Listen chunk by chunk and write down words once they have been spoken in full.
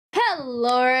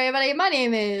Hello, everybody. My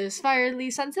name is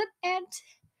Firely Sunset, and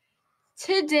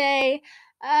today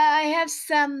I have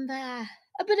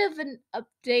a bit of an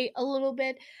update. A little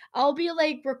bit. I'll be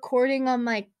recording on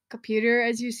my computer,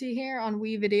 as you see here on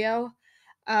Video.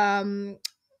 When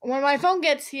my phone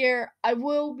gets here, I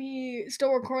will be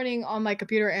still recording on my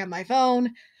computer and my phone.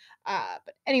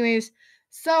 But anyways.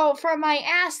 So for my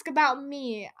ask about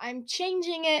me, I'm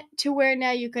changing it to where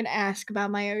now you can ask about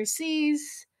my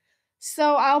OCs.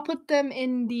 So I'll put them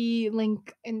in the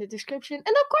link in the description. And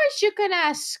of course you can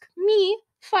ask me,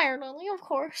 Fire Lily, of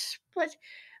course, but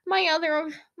my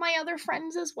other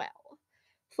friends as well.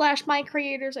 Slash my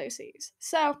creators OCs.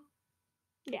 So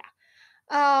yeah.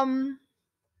 Um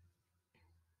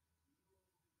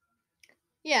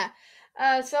yeah.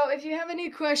 So if you have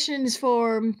any questions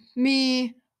for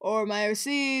me or my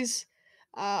OCs,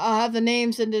 I'll have the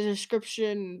names in the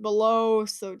description below,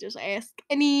 so just ask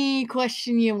any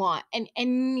question you want and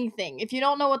anything. If you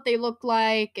don't know what they look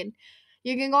like, and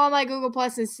you can go on my Google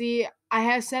Plus and see I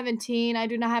have 17. I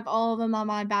do not have all of them on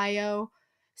my bio.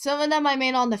 Some of them I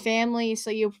made on the family, so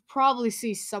you'll probably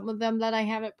see some of them that I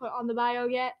haven't put on the bio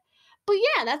yet. But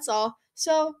yeah, that's all.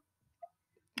 So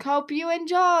hope you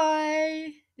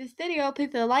enjoy this video.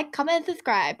 Please like, comment, and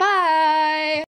subscribe. Bye!